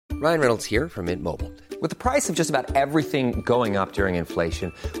Ryan Reynolds here from Mint Mobile. With the price of just about everything going up during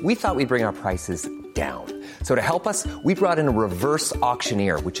inflation, we thought we'd bring our prices down. So to help us, we brought in a reverse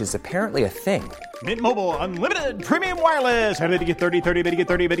auctioneer, which is apparently a thing. Mint Mobile Unlimited Premium Wireless. How to get 30, 30, bit to get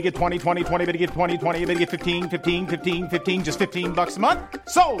 30, bit to get 20, 20, 20, bit to get 20, 20, bit to get 15, 15, 15, 15, just $15 a month?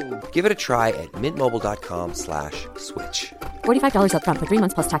 Sold! Give it a try at mintmobile.com/switch. $45 up front for 3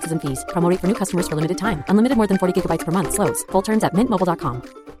 months plus taxes and fees. Promo rate for new customers for limited time. Unlimited more than 40 gigabytes per month. Slows full terms at mintmobile.com.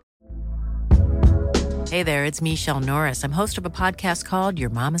 Hey there, it's Michelle Norris. I'm host of a podcast called Your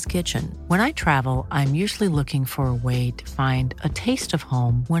Mama's Kitchen. When I travel, I'm usually looking for a way to find a taste of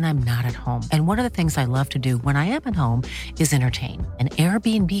home when I'm not at home. And one of the things I love to do when I am at home is entertain. And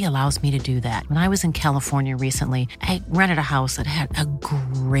Airbnb allows me to do that. When I was in California recently, I rented a house that had a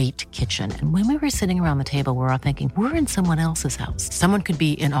great kitchen. And when we were sitting around the table, we're all thinking, we're in someone else's house. Someone could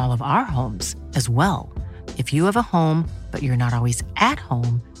be in all of our homes as well. If you have a home, but you're not always at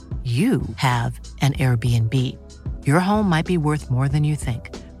home, you have an Airbnb. Your home might be worth more than you think.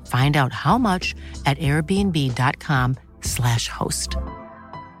 Find out how much at airbnb.com/host.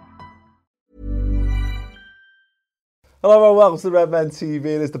 Hello and welcome to the Red Men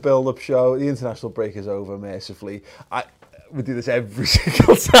TV. It is the build-up show. The international break is over, mercifully. We do this every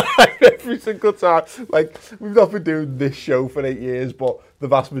single time. Like, we've not been doing this show for 8 years, but the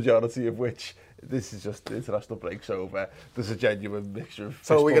vast majority of which, this is just the international break's over. There's a genuine mixture of...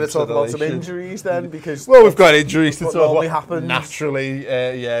 So we're going to talk about some injuries then? Because well, we've got injuries to talk about. Happens. Naturally,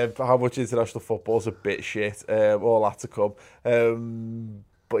 how much international football's a bit shit. All that to come.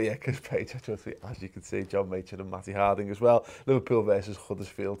 But yeah, Chris Page, as you can see, John Machin and Matty Harding as well. Liverpool versus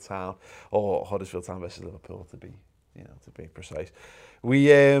Huddersfield Town, or Huddersfield Town versus Liverpool to be precise.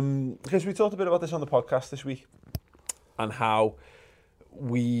 Because we talked a bit about this on the podcast this week, and how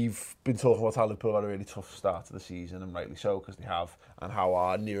we've been talking about how Liverpool had a really tough start to the season, and rightly so, because they have, and how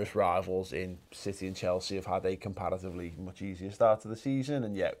our nearest rivals in City and Chelsea have had a comparatively much easier start to the season,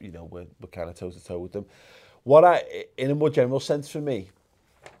 and yet, we're kind of toe-to-toe with them. In a more general sense for me,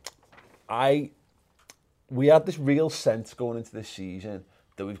 we had this real sense going into this season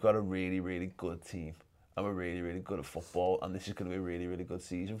that we've got a really, really good team. And we're really, really good at football, and this is going to be a really, really good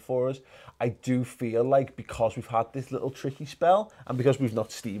season for us. I do feel like because we've had this little tricky spell, and because we've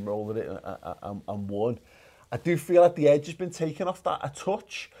not steamrolled it and won, I do feel like the edge has been taken off that a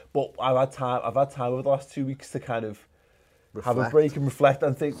touch. But I've had time over the last 2 weeks to kind of have a break and reflect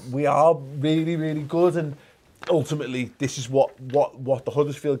and think we are really, really good. And ultimately, this is what the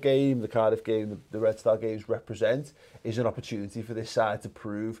Huddersfield game, the Cardiff game, the Red Star games represent, is an opportunity for this side to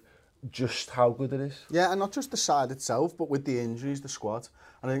prove just how good it is. Yeah, and not just the side itself, but with the injuries, the squad.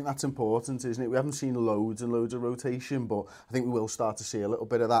 And I think that's important, isn't it? We haven't seen loads and loads of rotation, but I think we will start to see a little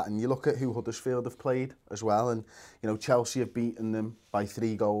bit of that. And you look at who Huddersfield have played as well, and Chelsea have beaten them by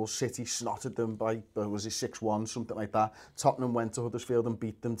 3 goals. City snotted them by, was it 6-1, something like that. Tottenham went to Huddersfield and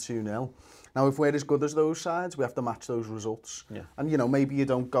beat them 2-0. Now, if we're as good as those sides, we have to match those results. Yeah. And, maybe you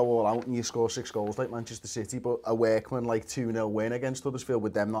don't go all out and you score 6 goals like Manchester City, but a workman like 2-0 win against Huddersfield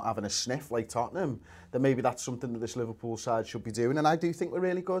with them not having a sniff like Tottenham, then maybe that's something that this Liverpool side should be doing. And I do think we're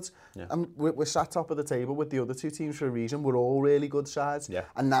really good. Yeah. And we're sat top of the table with the other 2 teams for a reason. We're all really good sides. Yeah.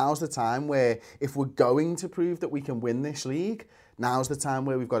 And now's the time where, if we're going to prove that we can win this league, now's the time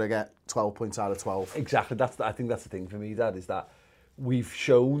where we've got to get 12 points out of 12. Exactly. I think that's the thing for me, Dad, is that we've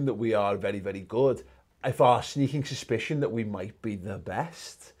shown that we are very, very good. If our sneaking suspicion that we might be the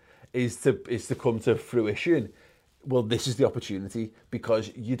best is to come to fruition, well, this is the opportunity, because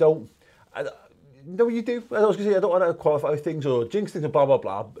you don't... No, you do. I was going to say, I don't want to qualify things or jinx things or blah, blah,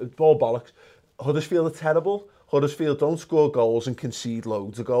 blah. It's all bollocks. Huddersfield are terrible. Huddersfield don't score goals and concede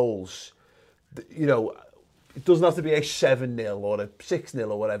loads of goals. It doesn't have to be a 7-0 or a 6-0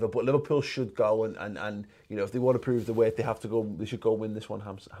 or whatever, but Liverpool should go and if they want to prove the weight, they should go win this one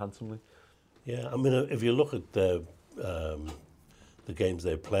handsomely. Yeah, I mean, if you look at the games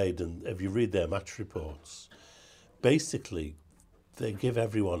they've played, and if you read their match reports, basically they give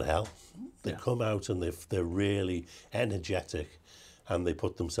everyone hell. They come out and they're really energetic, and they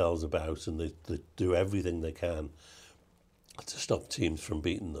put themselves about, and they do everything they can to stop teams from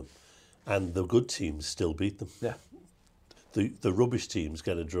beating them. And the good teams still beat them. Yeah. The rubbish teams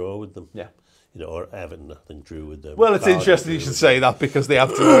get a draw with them. Yeah. Or Everton, I think, drew with them. Well, it's interesting you should say that, because they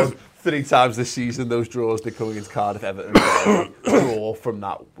have drawn 3 times this season. Those draws, they're coming against Cardiff, Everton, draw from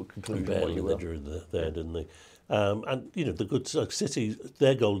that conclusion. Barely they drew there, didn't they? And, the good City,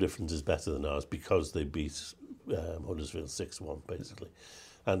 their goal difference is better than ours because they beat Huddersfield 6-1, basically.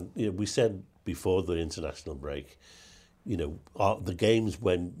 And, we said before the international break, the games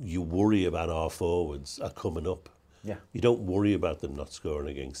when you worry about our forwards are coming up. Yeah. You don't worry about them not scoring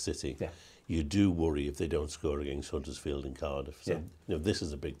against City. Yeah. You do worry if they don't score against Huddersfield and Cardiff. So, this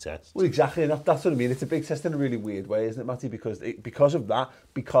is a big test. Well, exactly, and that's what I mean. It's a big test in a really weird way, isn't it, Matty? Because of that,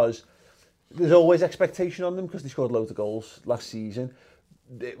 because there's always expectation on them because they scored loads of goals last season.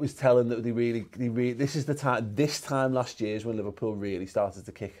 It was telling that they really this is the time. This time last year is when Liverpool really started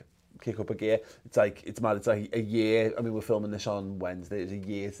to kick up a gear. It's mad. It's like a year. I mean, we're filming this on Wednesday. It's a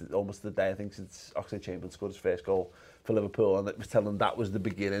year, almost the day I think, since Oxlade-Chamberlain scored his first goal for Liverpool, and it was telling that was the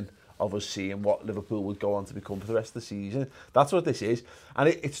beginning of us seeing what Liverpool would go on to become for the rest of the season. That's what this is. And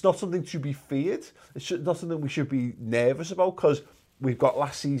it's not something to be feared. It's not something we should be nervous about because we've got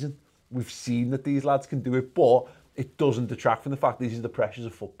last season. We've seen that these lads can do it, but it doesn't detract from the fact these are the pressures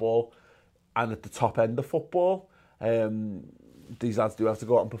of football. And at the top end of football, these lads do have to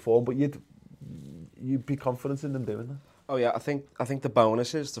go out and perform, but you'd be confident in them doing that. Oh yeah, I think the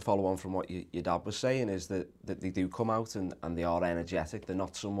bonus is, to follow on from what your dad was saying, is that they do come out and they are energetic. They're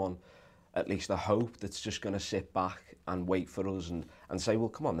not someone, at least I hope, that's just going to sit back and wait for us and say, well,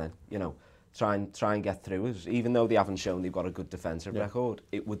 come on then, try and get through us. Even though they haven't shown they've got a good defensive record,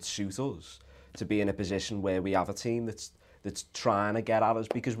 it would suit us to be in a position where we have a team that's trying to get at us,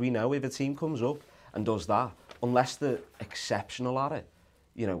 because we know if a team comes up and does that, unless they're exceptional at it,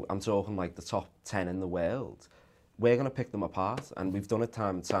 I'm talking like the top 10 in the world, we're going to pick them apart, and we've done it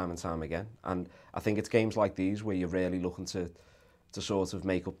time and time again. And I think it's games like these where you're really looking to sort of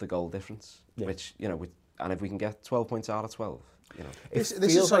make up the goal difference, which, and if we can get 12 points out of 12, This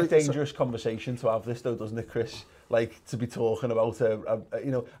feels like a dangerous conversation to have this, though, doesn't it, Chris? Like, to be talking about,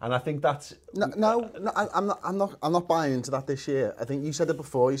 and I think that's... No, I'm not buying into that this year. I think you said it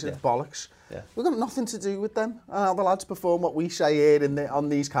before, you said it's bollocks. Yeah. We've got nothing to do with them. And how the lads perform what we say here on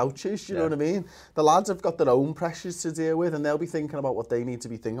these couches, you know what I mean? The lads have got their own pressures to deal with, and they'll be thinking about what they need to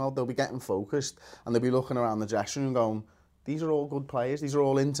be thinking of. They'll be getting focused, and they'll be looking around the dressing room going, these are all good players. These are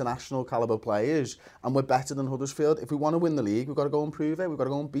all international calibre players, and we're better than Huddersfield. If we want to win the league, we've got to go and prove it. We've got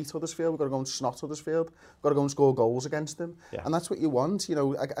to go and beat Huddersfield. We've got to go and snot Huddersfield. We've got to go and score goals against them. Yeah. And that's what you want.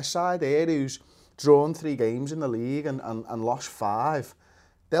 A side here who's drawn 3 games in the league and lost 5,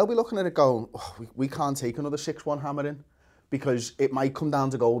 they'll be looking at it going, we can't take another 6-1 hammering, because it might come down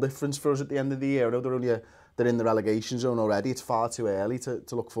to goal difference for us at the end of the year. I know they're in the relegation zone already. It's far too early to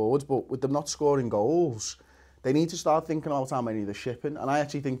look forwards, but with them not scoring goals, they need to start thinking about how many they're shipping. And I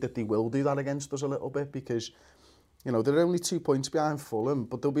actually think that they will do that against us a little bit, because, they're only 2 points behind Fulham,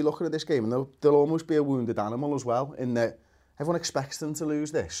 but they'll be looking at this game and they'll almost be a wounded animal as well, in that everyone expects them to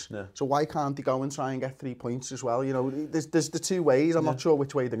lose this. Yeah. So why can't they go and try and get 3 points as well? There's the 2 ways. I'm not sure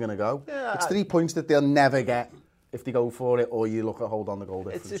which way they're going to go. Yeah, it's 3 points that they'll never get if they go for it, or you look at hold on the goal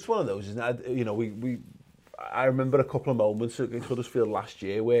difference. It's one of those, isn't it? I remember a couple of moments against Huddersfield last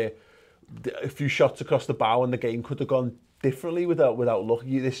year where a few shots across the bow and the game could have gone differently without luck.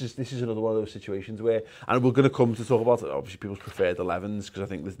 This is another one of those situations where, and we're going to come to talk about obviously people's preferred 11s, because I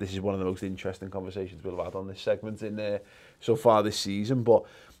think this is one of the most interesting conversations we'll have had on this segment in so far this season. But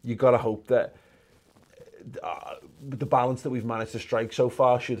you got to hope that the balance that we've managed to strike so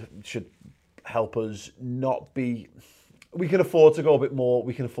far should help us not be... We can afford to go a bit more.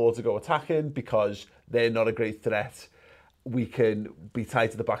 We can afford to go attacking because they're not a great threat. We can be tight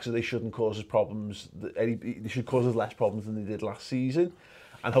to the back, so they shouldn't cause us problems. They should cause us less problems than they did last season,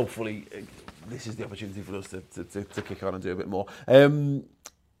 and hopefully this is the opportunity for us to kick on and do a bit more.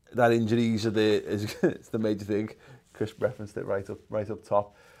 That injuries it's the major thing. Chris referenced it right up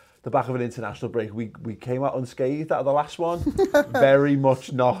top. The back of an international break, we came out unscathed out of the last one. Very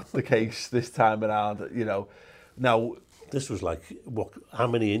much not the case this time around. Now this was like, how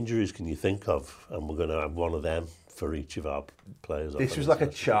many injuries can you think of? And we're going to have one of them for each of our players. This was like a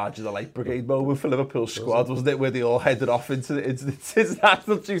charge of the Light Brigade moment for Liverpool's squad, wasn't it? Where they all headed off into the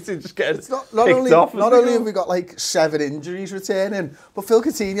international duty, just getting not only have we got like 7 injuries returning, but Phil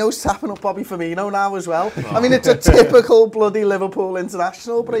Coutinho's tapping up Bobby Firmino now as well. I mean, it's a typical bloody Liverpool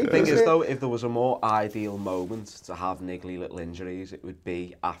international break. The thing is, though, if there was a more ideal moment to have niggly little injuries, it would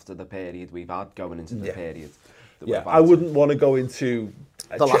be after the period we've had, going into the period. Yeah, I wouldn't want to go into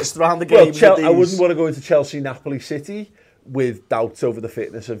the last round of the game. I wouldn't want to go into Chelsea, Napoli, City with doubts over the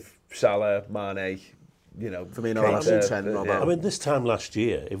fitness of Salah, Mane, Firmino, I mean, this time last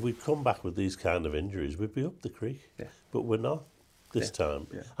year, if we'd come back with these kind of injuries, we'd be up the creek. Yeah. But we're not this time.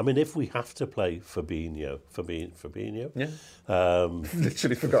 Yeah. I mean, if we have to play Fabinho,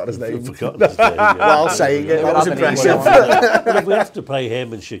 literally forgotten his name. While saying it, that was impressive. But if we have to play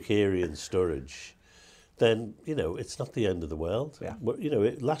him and Shaqiri and Sturridge, then, it's not the end of the world. Yeah. But,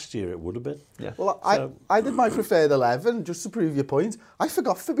 last year it would have been. Yeah. Well, I did my preferred 11, just to prove your point. I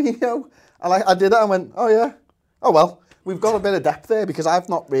forgot Fabinho. And I did it and went, oh yeah, Oh, well, we've got a bit of depth there because I've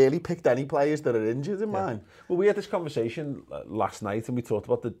not really picked any players that are injured in mine. Well, we had this conversation last night and we talked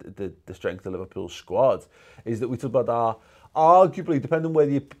about the strength of Liverpool's squad, is that we talked about arguably, depending on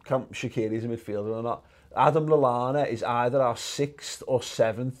whether you count Shaqiri as a midfielder or not, Adam Lallana is either our 6th or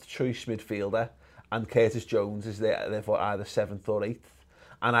 7th choice midfielder, and Curtis Jones is therefore either 7th or 8th.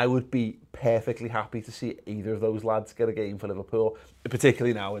 And I would be perfectly happy to see either of those lads get a game for Liverpool,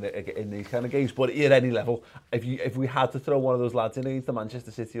 particularly now in these kind of games. But at any level, if we had to throw one of those lads in against the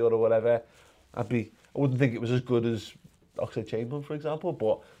Manchester City or whatever, I wouldn't think it was as good as Oxlade-Chamberlain, for example.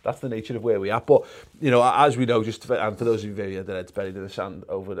 But that's the nature of where we are. But as we know, and for those of you who had their heads buried in the sand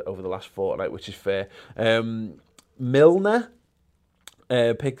over the last fortnight, which is fair. Milner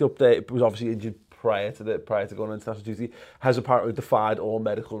picked up it was obviously injured prior to going on international duty, has apparently defied all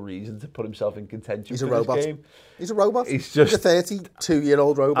medical reason to put himself in contention for this game. He's a robot. He's a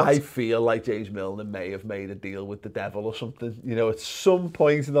 32-year-old robot. I feel like James Milner may have made a deal with the devil or something, at some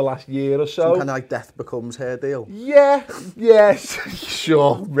point in the last year or so. Some kind of like Death Becomes Her deal. Yeah, yes,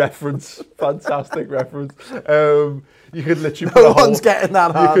 sure, reference, fantastic reference. You could literally no one's getting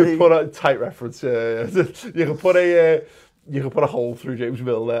that, Harvey. You could put a tight reference, you could put a... You could put a hole through James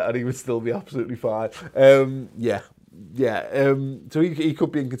Milner and he would still be absolutely fine. So he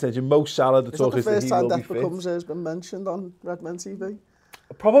could be in contention. Mo Salah, the talk is that he will be fit. Is that the first time Death Becomes Her has been mentioned on Redmen TV?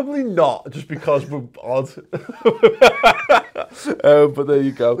 Probably not, just because we're odd. But there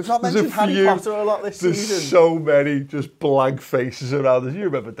you go. We've not mentioned Harry Potter a lot this season. There's so many just blank faces around us. You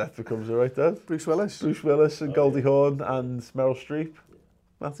remember Death Becomes Her, right, Dad? Bruce Willis and Goldie Hawn and Meryl Streep.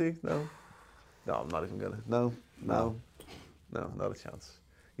 Matty? No, I'm not even going to. No, not a chance.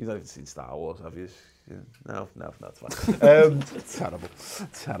 You've not even seen Star Wars, have you? No, that's fine.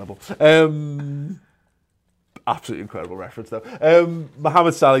 Terrible. Absolutely incredible reference, though.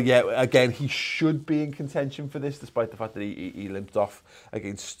 Mohamed Salah, again, he should be in contention for this, despite the fact that he limped off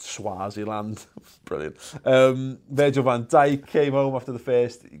against Swaziland. Brilliant. Virgil van Dijk came home after the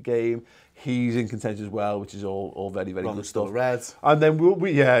first game. He's in contention as well, which is all very, very good stuff. Red. And then but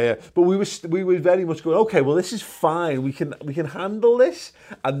we were very much going, okay, well, this is fine. We can handle this.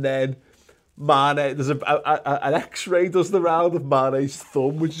 And then Mane, there's an X-ray does the round of Mane's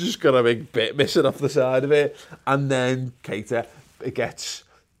thumb, which is just got a big bit missing off the side of it. And then Keita, it gets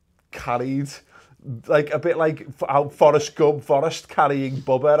carried, like a bit like how Forrest carrying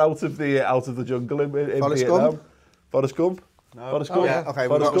Bubba out of the jungle in Vietnam. Forrest Gump. No. Forrest Gump. Yeah, okay.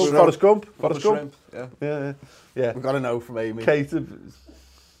 Forrest Gump. Yeah. We've got a no from Amy. Keita,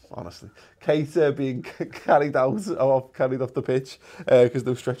 honestly, being carried off the pitch because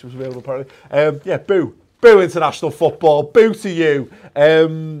no stretcher was available apparently. Boo international football. Boo to you.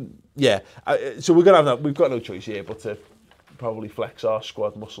 So we're gonna have that. We've got no choice here but to probably flex our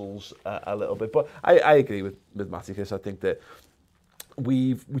squad muscles a little bit. But I agree with Matty, because I think that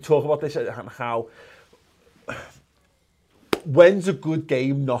we talk about this and how. When's a good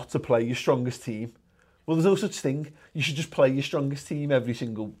game not to play your strongest team? Well, there's no such thing. You should just play your strongest team every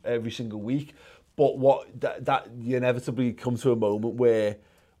single week. But that you inevitably come to a moment where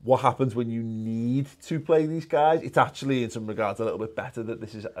what happens when you need to play these guys? It's actually, in some regards, a little bit better that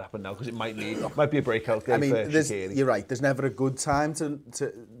this has happened now, because it might be a breakout game for Shaqiri. You're right. There's never a good time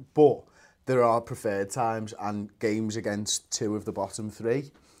but there are preferred times, and games against two of the bottom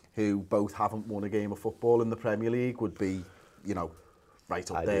three, who both haven't won a game of football in the Premier League, would be,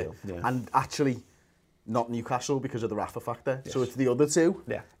 right up ideal, there. Yeah. And actually, not Newcastle because of the Rafa factor. Yes. So it's the other two.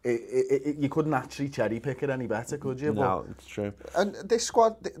 Yeah. You couldn't actually cherry pick it any better, could you? No, it's true. And this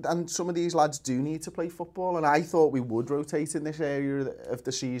squad, and some of these lads do need to play football, and I thought we would rotate in this area of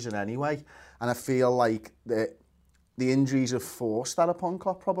the season anyway. And I feel like the injuries have forced that upon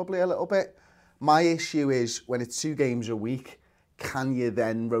Klopp probably a little bit. My issue is when it's 2 games a week, can you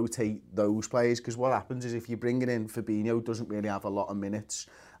then rotate those players? Because what happens is if you're bringing in Fabinho, who doesn't really have a lot of minutes,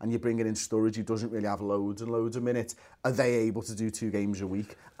 and you're bringing in Sturridge, who doesn't really have loads and loads of minutes, are they able to do 2 games a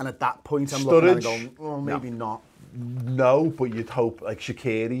week? And at that point, I'm looking at it going, maybe not. No, but you'd hope, like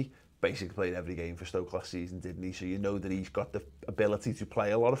Shaqiri basically played every game for Stoke last season, didn't he? So you know that he's got the ability to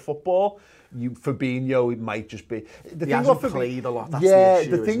play a lot of football. Fabinho, it might just be... He hasn't played a lot, that's the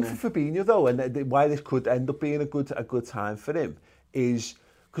issue, the thing for Fabinho, though, and why this could end up being a good time for him, is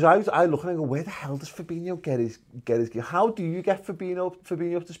because I look and I go, where the hell does Fabinho get his game? How do you get Fabinho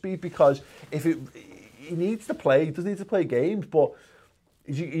up to speed? Because if he needs to play, he does need to play games, but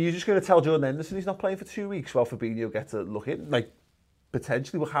you're just going to tell Jordan Henderson he's not playing for 2 weeks while Fabinho gets a look in? Like,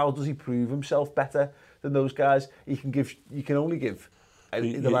 potentially, well, how does he prove himself better than those guys? You can only give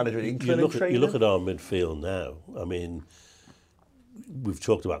the manager an inkling of training. You look at our midfield now. I mean, we've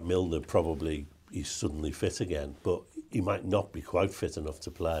talked about Milner probably he's suddenly fit again, but he might not be quite fit enough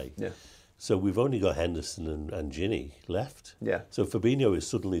to play. Yeah. So we've only got Henderson and Ginny left. Yeah. So Fabinho is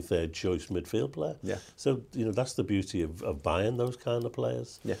suddenly third choice midfield player. Yeah. So, that's the beauty of buying those kind of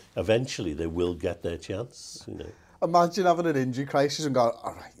players. Yeah. Eventually they will get their chance, Imagine having an injury crisis and going,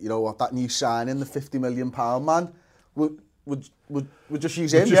 all right, you know what, that new signing, the £50 million man, we'll just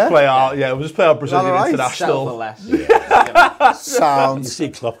use him, We'll just play our Brazilian international. Sounds. You see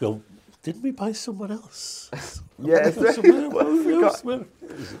Klopp go, didn't we buy someone else? Yeah,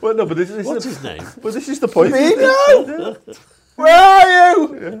 well, no, but this is What's his name? But this is the point. Where are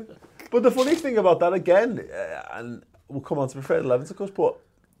you? Yeah. But the funny thing about that again, and we'll come on to preferred 11s, of course, but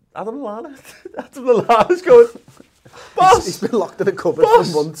Adam Lallana's going, boss! He's been locked in a cupboard for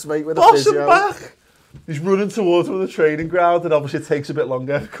months, mate, with a physio. Back! He's running towards him on the training ground, and obviously it takes a bit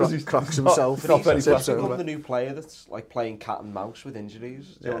longer because he's cracks himself. He's the new player that's like playing cat and mouse with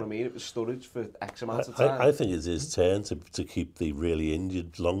injuries. Do you know what I mean? It was Sturridge for X amount of time. I think it's his turn to keep the really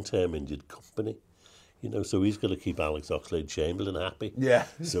injured, long-term injured company. So he's got to keep Alex Oxlade-Chamberlain happy. Yeah.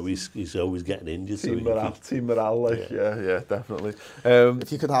 So he's always getting injured. Team morale, yeah, definitely.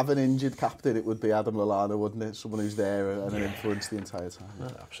 If you could have an injured captain, it would be Adam Lallana, wouldn't it? Someone who's there and an influence the entire time.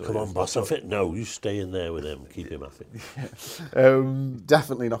 Absolutely. Come on, boss, I'm fit. No, you stay in there with him. Keep him happy.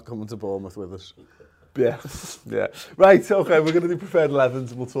 Definitely not coming to Bournemouth with us. Yeah. Right, okay, we're going to do preferred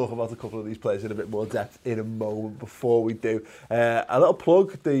 11s and we'll talk about a couple of these players in a bit more depth in a moment. Before we do, a little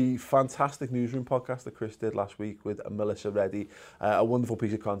plug, the fantastic Newsroom podcast that Chris did last week with Melissa Reddy. A wonderful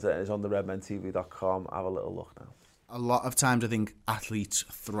piece of content is on the redmentv.com. Have a little look now. A lot of times I think athletes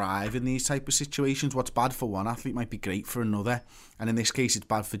thrive in these type of situations. What's bad for one athlete might be great for another. And in this case, it's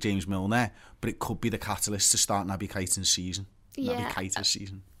bad for James Milner, but it could be the catalyst to start Naby Keita's season.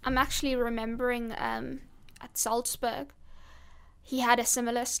 I'm actually remembering at Salzburg, he had a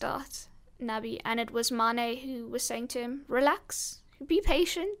similar start, Naby, and it was Mane who was saying to him, relax, be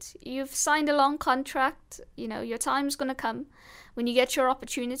patient, you've signed a long contract, your time's going to come. When you get your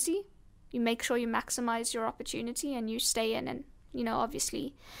opportunity, you make sure you maximize your opportunity and you stay in. And,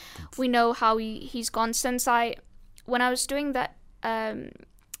 obviously, we know how he's gone since when I was doing that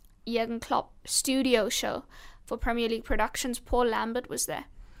Jurgen Klopp studio show for Premier League Productions, Paul Lambert was there.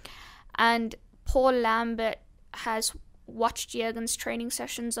 And Paul Lambert has watched Jurgen's training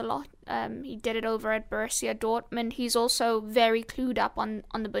sessions a lot. He did it over at Borussia Dortmund. He's also very clued up on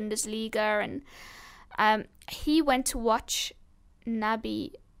the Bundesliga. And he went to watch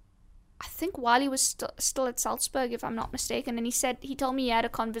Naby, I think while he was still at Salzburg, if I'm not mistaken. And he told me he had a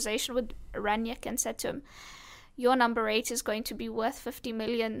conversation with Ranić and said to him, your number 8 is going to be worth 50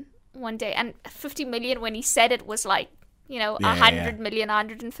 million one day. And 50 million when he said it was like, 100 million,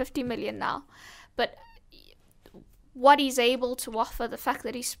 150 million now. But what he's able to offer, the fact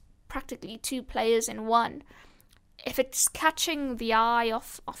that he's practically 2 players in one, if it's catching the eye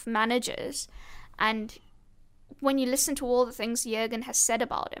of managers, and when you listen to all the things Jurgen has said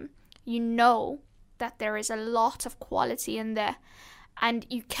about him, you know that there is a lot of quality in there. And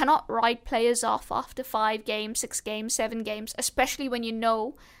you cannot write players off after 5 games, 6 games, 7 games, especially when you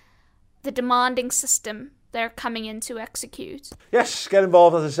know the demanding system they're coming in to execute. Yes, get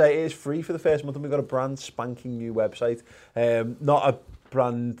involved. As I say, it is free for the first month, and we've got a brand spanking new website. Not a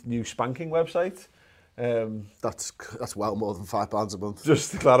brand new spanking website. That's well more than £5 a month.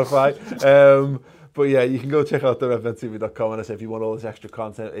 Just to clarify. But yeah, you can go check out the redmentv.com, and I say if you want all this extra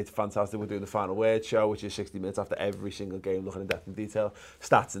content, it's fantastic. We're doing the Final Word show, which is 60 minutes after every single game, looking in depth and detail,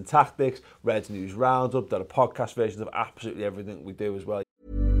 stats and tactics, Reds News Roundup, done a podcast version of absolutely everything we do as well.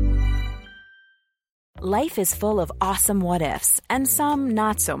 Life is full of awesome what-ifs, and some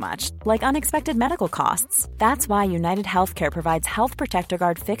not so much, like unexpected medical costs. That's why United Healthcare provides Health Protector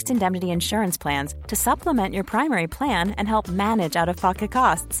Guard fixed indemnity insurance plans to supplement your primary plan and help manage out-of-pocket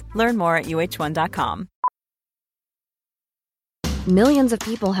costs. Learn more at uh1.com. Millions of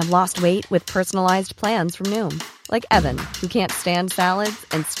people have lost weight with personalized plans from Noom. Like Evan, who can't stand salads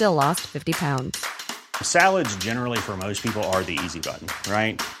and still lost 50 pounds. Salads generally for most people are the easy button,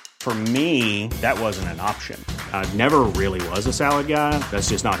 right? For me, that wasn't an option. I never really was a salad guy. That's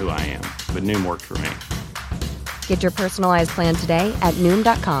just not who I am. But Noom worked for me. Get your personalized plan today at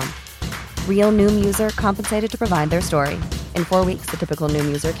Noom.com. Real Noom user compensated to provide their story. In 4 weeks, the typical Noom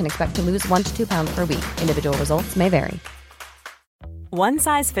user can expect to lose 1 to 2 pounds per week. Individual results may vary. One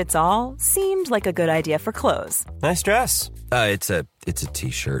size fits all seemed like a good idea for clothes. Nice dress. It's a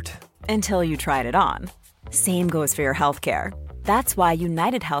t-shirt. Until you tried it on. Same goes for your healthcare. That's why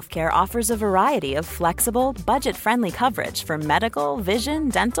United Healthcare offers a variety of flexible, budget-friendly coverage for medical, vision,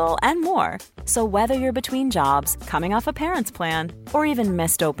 dental, and more. So whether you're between jobs, coming off a parent's plan, or even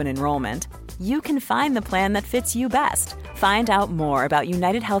missed open enrollment, you can find the plan that fits you best. Find out more about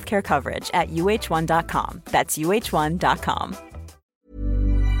United Healthcare coverage at uh1.com. That's uh1.com.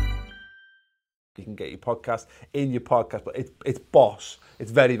 You can get your podcast in your podcast, but it's Boss. It's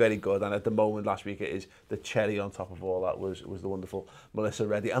very, very good. And at the moment, last week, it is the cherry on top of all that was the wonderful Melissa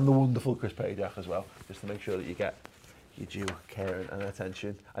Reddy and the wonderful Chris Pajak as well, just to make sure that you get your due care and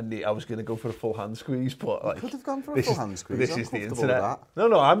attention. And I was going to go for a full hand squeeze, but like, could have gone for a full hand squeeze. This I'm is the comfortable internet. with that.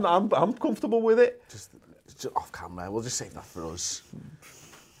 No, I'm comfortable with it. Just off camera. We'll just save that for us.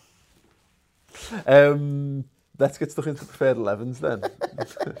 Let's get stuck into preferred 11s then.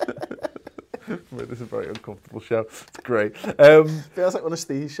 This is a very uncomfortable show. It's great. Feels like one of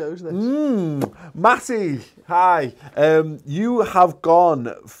Steve's shows, this. Matty, hi. You have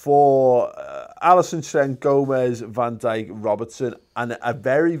gone for Alisson, Trent, Gomez, Van Dijk, Robertson, and a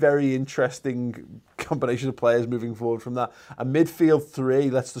very, very interesting combination of players moving forward from that. A midfield three,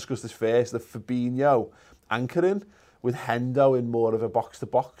 let's discuss this first, the Fabinho anchoring, with Hendo in more of a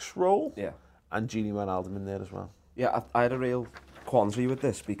box-to-box role. Yeah. And Gini Wijnaldum in there as well. Yeah, I had a real quandary with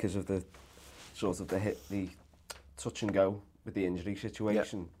this because of the sort of the touch and go with the injury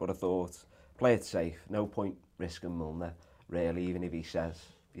situation. Yeah. But I thought, play it safe, no point risking Milner, really, even if he says,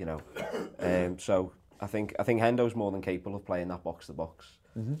 you know. So I think Hendo's more than capable of playing that box-to-box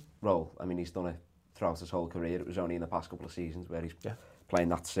role. I mean, he's done it throughout his whole career. It was only in the past couple of seasons where he's playing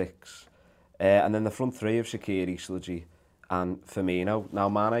that six. And then the front three of Shaqiri, Sludgy and Firmino. Now,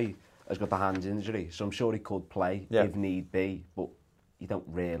 Mane has got the hand injury, so I'm sure he could play if need be, but you don't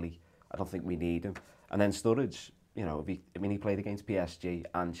really. I don't think we need him. And then Sturridge, you know, he played against PSG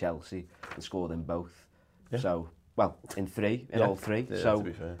and Chelsea and scored in both. Yeah. So, well, in all three. Yeah, so, to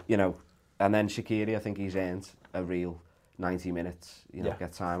be fair. You know, and then Shaqiri, I think he's earned a real 90 minutes, you know,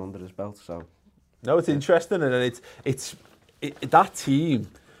 get time under his belt. So, no, it's interesting, and it's that team.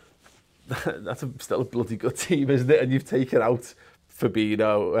 That's still a bloody good team, isn't it? And you've taken out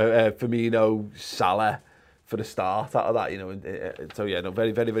Firmino, Salah for the start out of that, you know. So yeah, no,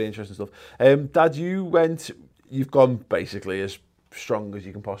 very, very, very interesting stuff. Dad, you've gone basically as strong as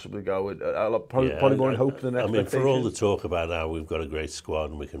you can possibly go. Probably more in hope than expectation. I mean, for all the talk about how we've got a great squad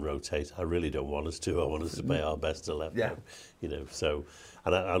and we can rotate, I really don't want us to. I want us to play our best 11. Yeah. You know, so.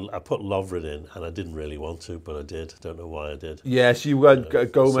 And I put Lovren in, and I didn't really want to, but I did. I don't know why I did. Yes, you went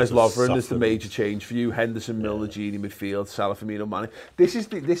Gomez, Lovren is the major change for you. Henderson, Milner, Gini, midfield, Salah, Firmino, Mane. This is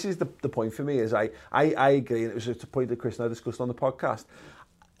the point for me. Is I agree, and it was a point that Chris and I discussed on the podcast.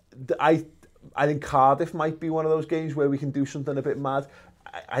 I think Cardiff might be one of those games where we can do something a bit mad.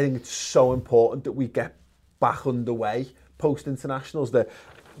 I think it's so important that we get back underway post internationals.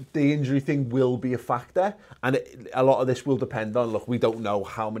 The injury thing will be a factor, and a lot of this will depend on, look, we don't know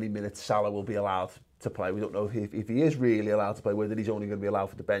how many minutes Salah will be allowed to play. We don't know if he is really allowed to play, whether he's only going to be allowed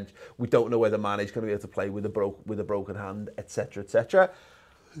for the bench. We don't know whether Mane's going to be able to play with a broken hand, etc., etc.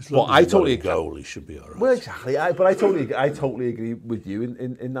 But I totally agree. Goal, he should be all right. Well, exactly. But I totally agree with you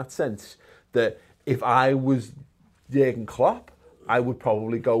in that sense that if I was Jurgen Klopp, I would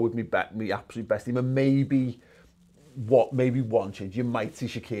probably go with me absolute best team, and maybe one change. You might see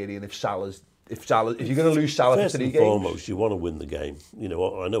Shaqiri, and if you're going to lose Salah for 3 games, first and foremost, you want to win the game. You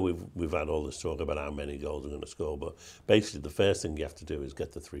know, I know we've had all this talk about how many goals we're going to score, but basically the first thing you have to do is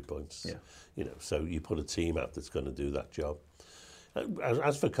get the 3 points. Yeah. You know, so you put a team out that's going to do that job.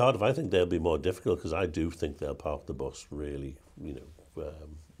 As for Cardiff, I think they'll be more difficult because I do think they'll park the bus really. You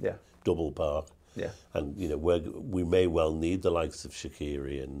know, double park. Yeah. And you know, we may well need the likes of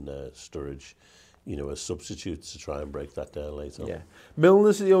Shaqiri and Sturridge, you know, as substitutes to try and break that down later. Yeah,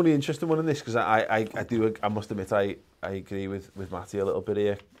 Milner's the only interesting one in this because I must admit I agree with Matty a little bit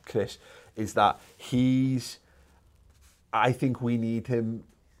here, Chris, is that I think we need him.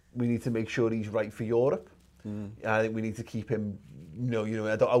 We need to make sure he's right for Europe. I think we need to keep him.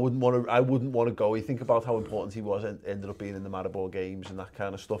 I wouldn't want to go. You think about how important he was and ended up being in the Maribor games and that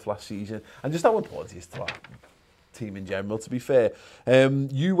kind of stuff last season, and just how important he is to our team in general. To be fair,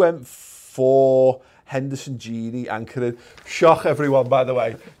 you went for Henderson, Gini, anchoring. Shock, everyone, by the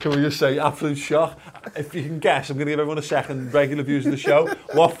way. Can we just say, absolute shock? If you can guess, I'm going to give everyone a second. Regular viewers of the show.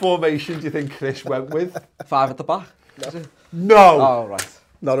 What formation do you think Chris went with? 5 at the back. No. Oh, right.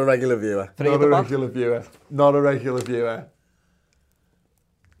 Not a regular viewer. 3 Not at the a back. regular viewer. Not a regular viewer.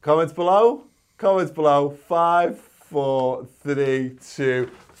 Comments below. 5, 4, 3,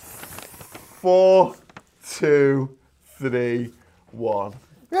 2, 4, 2, 3, 1.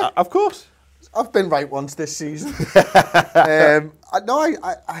 Yeah. Of course. I've been right once this season. I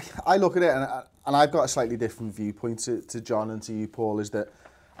look at it and I've got a slightly different viewpoint to John and to you, Paul, is that,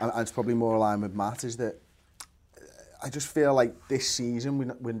 and it's probably more aligned with Matt, is that I just feel like this season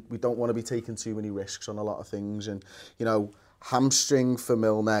we don't want to be taking too many risks on a lot of things. And, you know, hamstring for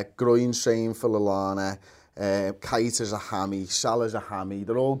Milner, groin strain for Lallana, Keita's a hammy, Salah's a hammy.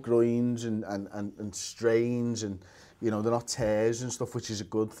 They're all groins and strains, and, you know, they're not tears and stuff, which is a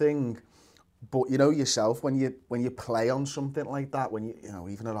good thing. But, you know yourself, when you play on something like that, when you know,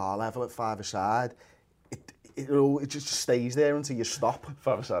 even at our level at five-a-side, it just stays there until you stop.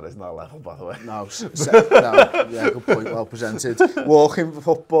 Five-a-side isn't our level, by the way. No, yeah, good point, well presented. Walking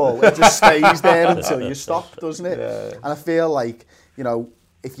football, it just stays there until you stop, doesn't it? Yeah. And I feel like, you know,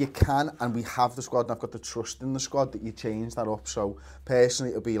 if you can, and we have the squad, and I've got the trust in the squad, that you change that up. So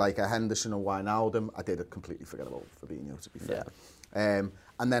personally, it'll be like a Henderson and Wijnaldum. I did completely forget about Fabinho, to be fair. Yeah.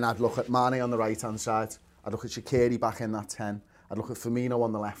 And then I'd look at Mane on the right-hand side. I'd look at Shaqiri back in that 10. I'd look at Firmino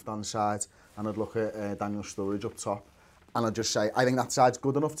on the left-hand side. And I'd look at Daniel Sturridge up top. And I'd just say, I think that side's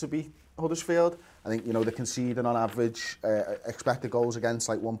good enough to beat Huddersfield. I think, you know, they're conceding on average expected goals against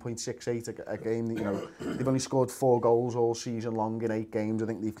like 1.68 a game. You know, they've only scored 4 goals all season long in 8 games. I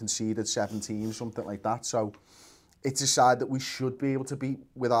think they've conceded 17, something like that. So it's a side that we should be able to beat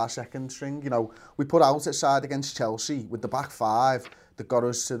with our second string. You know, we put out a side against Chelsea with the back 5 that got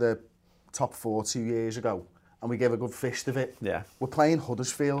us to the top 4 2 years ago. And we gave a good fist of it. Yeah. We're playing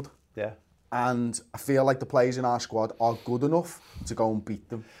Huddersfield. Yeah. And I feel like the players in our squad are good enough to go and beat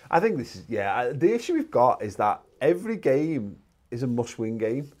them. I think this is, the issue we've got is that every game is a must-win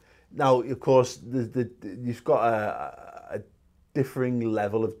game. Now, of course, you've got a differing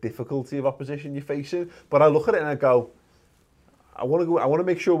level of difficulty of opposition you're facing, but I look at it and I go, I want to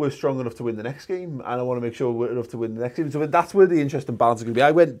make sure we're strong enough to win the next game, and I want to make sure we're enough to win the next game. So that's where the interesting balance is going to be.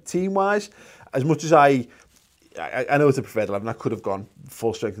 I went team-wise, as much as I know it's a preferred 11. I could have gone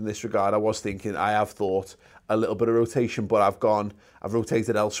full strength in this regard. I have thought a little bit of rotation, but I've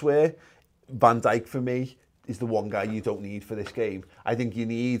rotated elsewhere. Van Dijk for me is the one guy you don't need for this game. I think you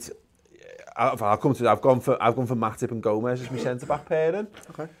need. I've gone for Matip and Gomez as my centre back pairing.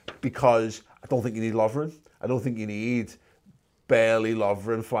 Okay. Because I don't think you need Lovren. I don't think you need barely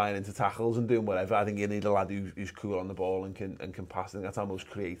Lovren flying into tackles and doing whatever. I think you need a lad who's cool on the ball and can pass. I think that's our most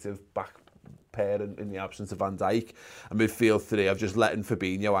creative back pair in the absence of Van Dijk. And midfield 3, I've just let in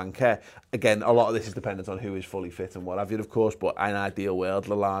Fabinho anchor. Again, a lot of this is dependent on who is fully fit and what have you, of course, but in an ideal world,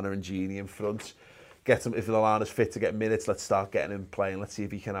 Lallana and Gini in front. If Lallana's fit to get minutes, let's start getting him playing. Let's see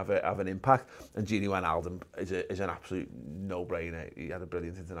if he can have an impact. And Gini Wijnaldum is an absolute no-brainer. He had a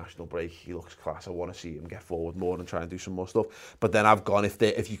brilliant international break. He looks class. I want to see him get forward more and try and do some more stuff. But then I've gone,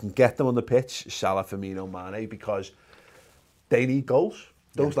 if you can get them on the pitch, Salah, Firmino, Mane, because they need goals.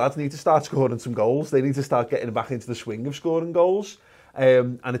 Those lads need to start scoring some goals. They need to start getting back into the swing of scoring goals.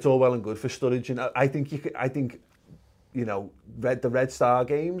 And it's all well and good for Sturridge. And I think the Red Star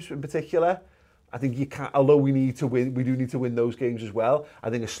games in particular, I think you can, although we do need to win those games as well. I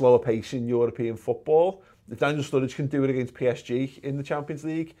think a slower pace in European football. If Daniel Sturridge can do it against PSG in the Champions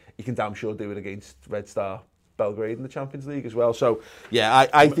League, he can damn sure do it against Red Star Belgrade in the Champions League as well. So, yeah,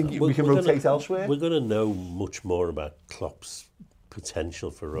 I think we can rotate elsewhere. We're going to know much more about Klopp's potential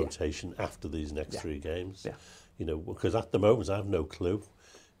for rotation after these next 3 games. Yeah. You know, because at the moment I have no clue.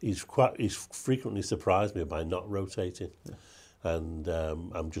 He's frequently surprised me by not rotating. Yeah. And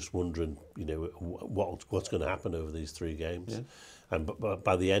I'm just wondering, you know, what's going to happen over these 3 games. Yeah. And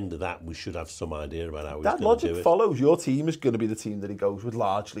by the end of that, we should have some idea about how he's going to do it. That logic follows. Your team is going to be the team that he goes with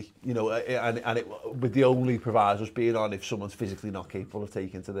largely, you know, with the only provisos being on if someone's physically not capable of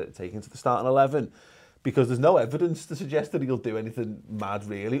taking to the starting 11. Because there's no evidence to suggest that he'll do anything mad,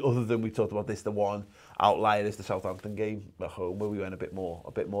 really, other than we talked about this. The one outlier is the Southampton game at home, where we went a bit more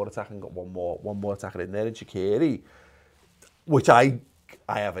attacking, got one more attacker in there in Shaqiri, which I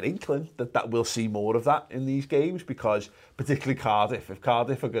have an inkling that we'll see more of that in these games, because particularly Cardiff, if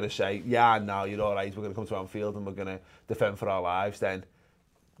Cardiff are going to say, yeah, no, you're all right, we're going to come to Anfield and we're going to defend for our lives, then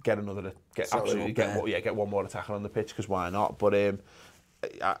get one more attacker on the pitch, because why not? But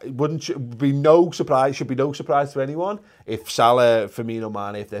should be no surprise to anyone if Salah, Firmino,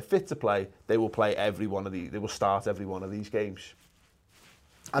 Mane, if they're fit to play, they will play every one of these. They will start every one of these games.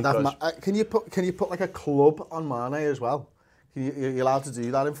 And can you put like a club on Mane as well? You're allowed to do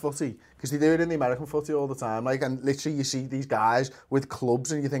that in footy, because they do it in the American footy all the time. Like, and literally you see these guys with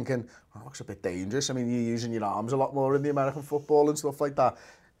clubs and you're thinking, oh, that looks a bit dangerous. I mean, you're using your arms a lot more in the American football and stuff like that.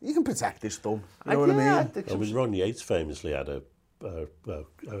 You can protect this thumb. You know what I mean? I mean, Ron Yates famously had a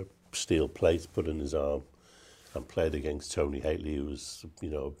steel plate put in his arm, and played against Tony Haley, who was,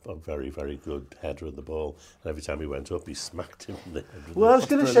 a very, very good header of the ball. And every time he went up, he smacked him in the head. Well, I was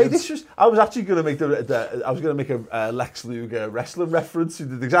going to say, I was actually going to make a Lex Luger wrestling reference. He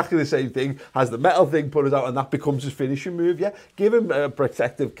did exactly the same thing, has the metal thing, put it out, and that becomes his finishing move. Yeah, give him a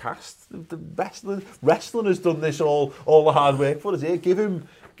protective cast. The wrestling has done this all the hard work for us here.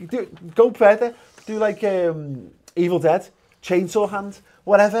 Go further. Do like Evil Dead, chainsaw hand,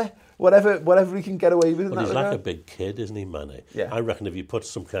 whatever he can get away with. Well, he's like a big kid, isn't he, Manny? Yeah. I reckon if you put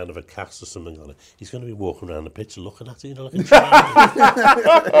some kind of a cast or something on it, he's going to be walking around the pitch looking at it, like a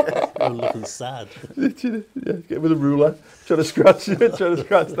child. Looking sad. Yeah, get with a ruler, trying to scratch down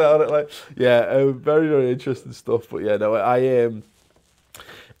it. Very, very interesting stuff. But yeah, no,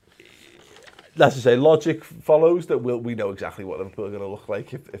 as I say, logic follows that we know exactly what Liverpool are going to look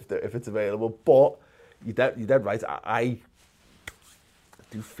like if it's available. But you're dead right. I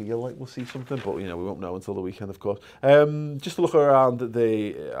do feel like we'll see something, but we won't know until the weekend, of course. Just to look around at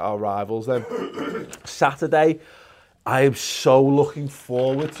our rivals then. Saturday, I am so looking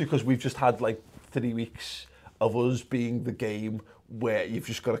forward to, because we've just had like 3 weeks of us being the game where you've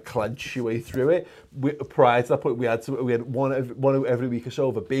just got to clench your way through it. Prior to that point, we had one every week or so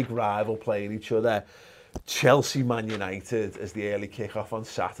of a big rival playing each other. Chelsea Man United as the early kick-off on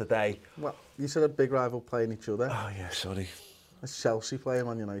Saturday. Well, you said a big rival playing each other. Oh yeah, sorry. It's Chelsea playing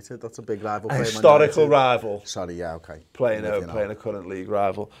Man United. That's a big rival. A historical rival. Sorry, yeah, okay. Playing a current league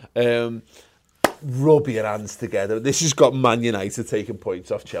rival. Rub your hands together. This has got Man United taking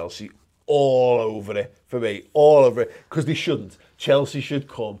points off Chelsea all over it for me, all over it, because they shouldn't. Chelsea should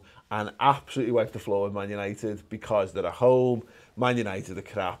come and absolutely wipe the floor with Man United because they're at home. Man United are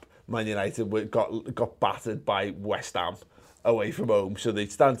crap. Man United got battered by West Ham away from home, so they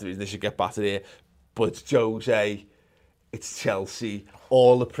stand to reason they should get battered here. But it's Jose, it's Chelsea,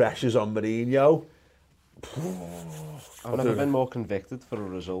 all the pressure's on Mourinho. I've never been more convicted for a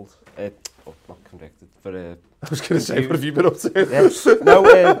result. Not convicted, for a... I was going to say, what have you been up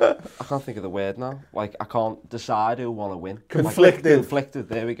to? I can't think of the word now. Like, I can't decide who want to win. Conflicted. Like, conflicted,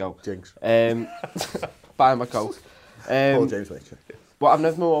 there we go. Jinx. Buy my coat. Paul James Waiter. Well, I've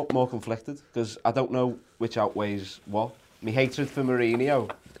never been more conflicted, because I don't know which outweighs what. My hatred for Mourinho,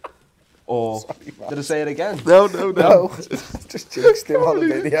 or... Sorry, did I say it again? No. Just jinxed him on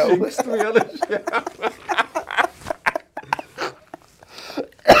the video. Jinxed me on it.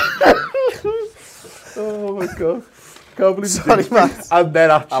 Oh my God. Can't believe Sorry, Matt. And then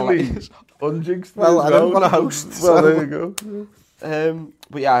actually unjinxed me. Well, I don't want to host. Well, so. there you go.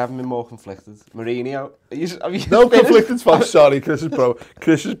 But yeah, I haven't been more conflicted. Mourinho. No conflicted's fine. Sorry, Chris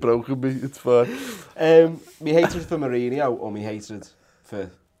has broken me. It's fine. My hatred for Mourinho, or my hatred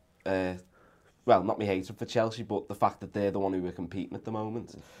for... well, not my hatred for Chelsea, but the fact that they're the one who are competing at the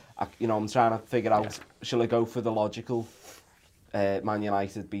moment. I'm trying to figure out, shall I go for the logical Man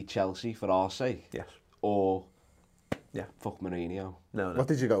United beat Chelsea for our sake? Yes. Or fuck Mourinho? No. What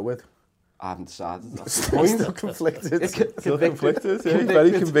did you go with? I haven't decided. That's the point. Still conflicted. Still convicted, yeah,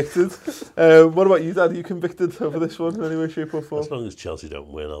 very convicted. What about you, Dad? Are you convicted over this one in any way, shape or form? As long as Chelsea don't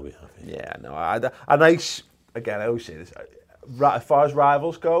win, I'll be happy. Yeah, no. A nice, again, I always say this, as far as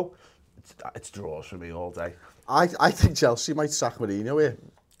rivals go, it's draws for me all day. I think Chelsea might sack Mourinho here.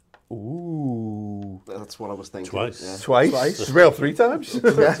 Ooh. That's what I was thinking. Twice. Yeah. Twice? Real 3 times?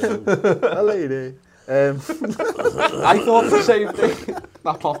 A lady. I thought the same thing.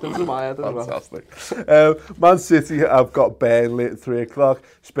 That popped into my head as well. Fantastic. Man City have got Burnley at 3 o'clock.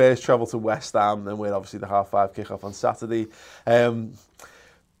 Spurs travel to West Ham, and we're obviously the 5:30 kick-off on Saturday. Man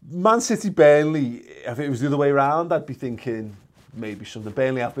City, Burnley, if it was the other way around, I'd be thinking maybe something.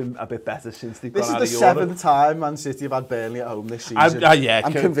 Burnley have been a bit better since they've gone out of Europe. This is the 7th time Man City have had Burnley at home this season.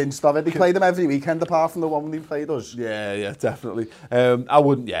 I'm convinced of it. They play them every weekend apart from the one they played us. Yeah, definitely. I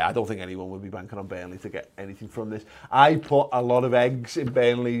don't think anyone would be banking on Burnley to get anything from this. I put a lot of eggs in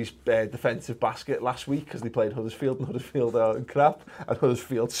Burnley's defensive basket last week because they played Huddersfield, and Huddersfield are crap, and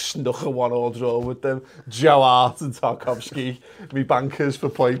Huddersfield snuck a 1-1 draw with them. Joe Hart and Tarkovsky, me bankers for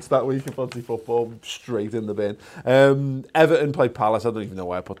points that week in fantasy football, straight in the bin. Everton play Palace. I don't even know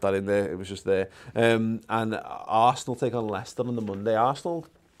why I put that in there. It was just there. And Arsenal take on Leicester on the Monday. Arsenal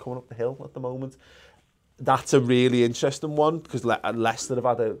coming up the hill at the moment. That's a really interesting one because Leicester have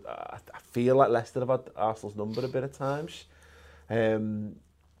had I feel like Leicester have had Arsenal's number a bit at times.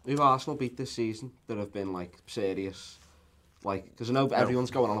 Who've Arsenal beat this season that have been like serious? Like, because I know everyone's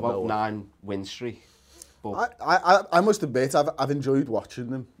going on about 9 win streak. But I must admit, I've enjoyed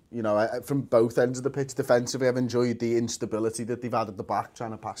watching them You know, from both ends of the pitch. Defensively, I've enjoyed the instability that they've had at the back,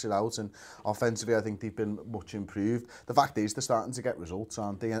 trying to pass it out, and offensively, I think they've been much improved. The fact is, they're starting to get results,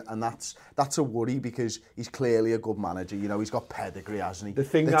 aren't they? And that's a worry, because he's clearly a good manager. You know, he's got pedigree, hasn't he?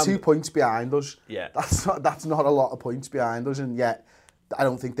 They're 2 points behind us. Yeah. That's not a lot of points behind us, and yet I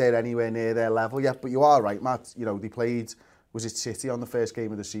don't think they're anywhere near their level yet. But you are right, Matt. You know, they played... Was it City on the first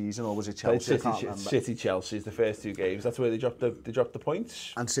game of the season, or was it Chelsea? City, Chelsea's the first 2 games. That's where they dropped the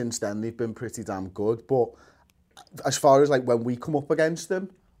points. And since then, they've been pretty damn good. But as far as like when we come up against them,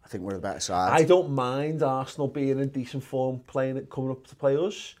 I think we're the better side. I don't mind Arsenal being in decent form, coming up to play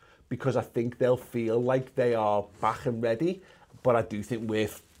us, because I think they'll feel like they are back and ready. But I do think we're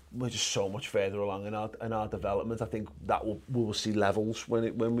just so much further along in our development. I think that we will see levels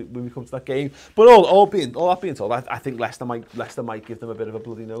when we come to that game. But all that being told, I think Leicester might give them a bit of a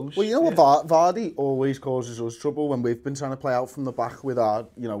bloody nose. Well, you know what, Vardy always causes us trouble when we've been trying to play out from the back with our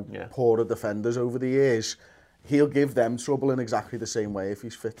poorer defenders over the years. He'll give them trouble in exactly the same way if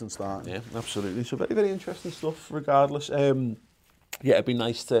he's fit and starting. Yeah, absolutely. So very, very interesting stuff. Regardless, it'd be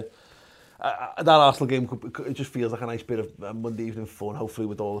nice to. That Arsenal game, it just feels like a nice bit of Monday evening fun, hopefully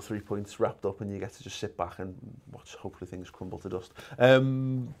with all the 3 points wrapped up, and you get to just sit back and watch, hopefully things crumble to dust.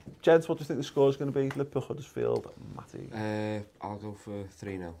 Gents, what do you think the score is going to be? Liverpool, Huddersfield, Matty? I'll go for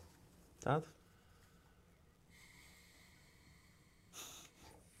 3-0. Dad?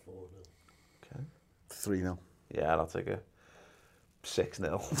 4-0. Okay. 3-0. Yeah, I'll take a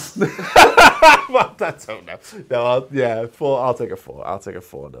 6-0. I don't know. No, I'll take a 4. I'll take a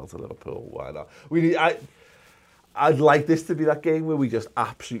 4-0 to Liverpool. Why not? I'd like this to be that game where we just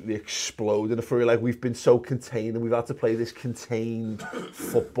absolutely explode in a fury. Like, we've been so contained and we've had to play this contained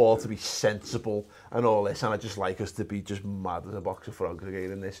football to be sensible and all this. And I just like us to be just mad as a box of frogs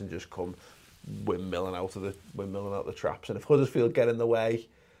again in this and just come windmilling out the traps. And if Huddersfield get in the way,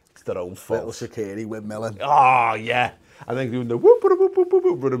 it's their own fault. Little Shaqiri windmilling. Oh, yeah. And then doing the whoop, whoop, whoop, whoop,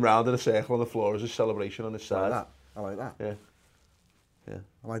 whoop, running around in a circle on the floor as a celebration on his side. I like that. Yeah.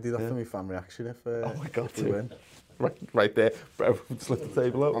 I might do that for my fan reaction if oh my God, we win. Right there. Just lift the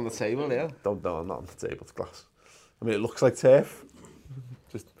table out. On the table, yeah. No, I'm not on the table. It's glass. I mean, it looks like turf.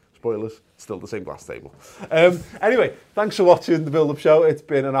 Just spoilers. Still the same glass table. Anyway, thanks for watching the build-up show. It's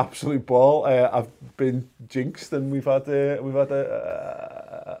been an absolute ball. I've been jinxed, and we've had a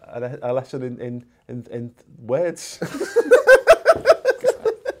lesson in words.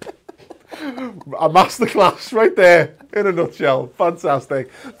 A masterclass right there in a nutshell.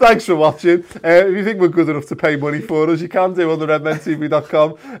 Fantastic. Thanks for watching. If you think we're good enough to pay money for us, you can do on the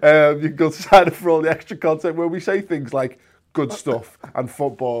redmentv.com. You can go to sign up for all the extra content where we say things like good stuff and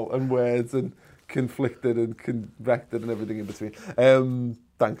football and words and conflicted and convected and everything in between.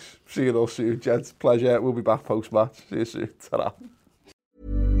 Thanks. See you all soon, gents. Pleasure. We'll be back post-match. See you soon. Ta-ra.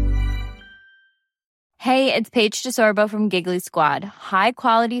 Hey, it's Paige DeSorbo from Giggly Squad. High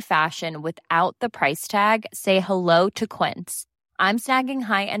quality fashion without the price tag. Say hello to Quince. I'm snagging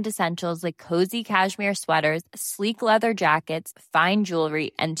high-end essentials like cozy cashmere sweaters, sleek leather jackets, fine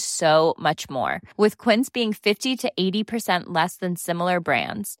jewelry, and so much more. With Quince being 50 to 80% less than similar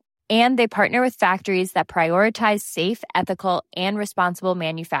brands. And they partner with factories that prioritize safe, ethical, and responsible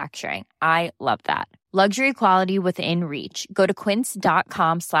manufacturing. I love that. Luxury quality within reach. Go to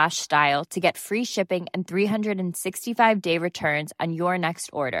quince.com/style to get free shipping and 365-day returns on your next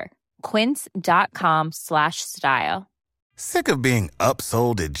order. Quince.com/style. Sick of being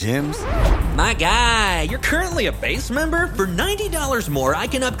upsold at gyms? My guy, you're currently a base member. For $90 more, I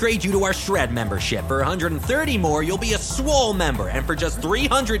can upgrade you to our Shred membership. For $130 more, you'll be a Swole member. And for just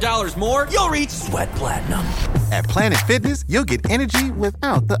 $300 more, you'll reach Sweat Platinum. At Planet Fitness, you'll get energy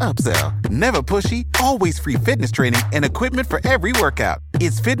without the upsell. Never pushy, always free fitness training and equipment for every workout.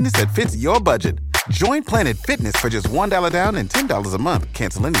 It's fitness that fits your budget. Join Planet Fitness for just $1 down and $10 a month.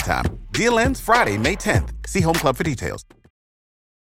 Cancel anytime. Deal ends Friday, May 10th. See Home Club for details.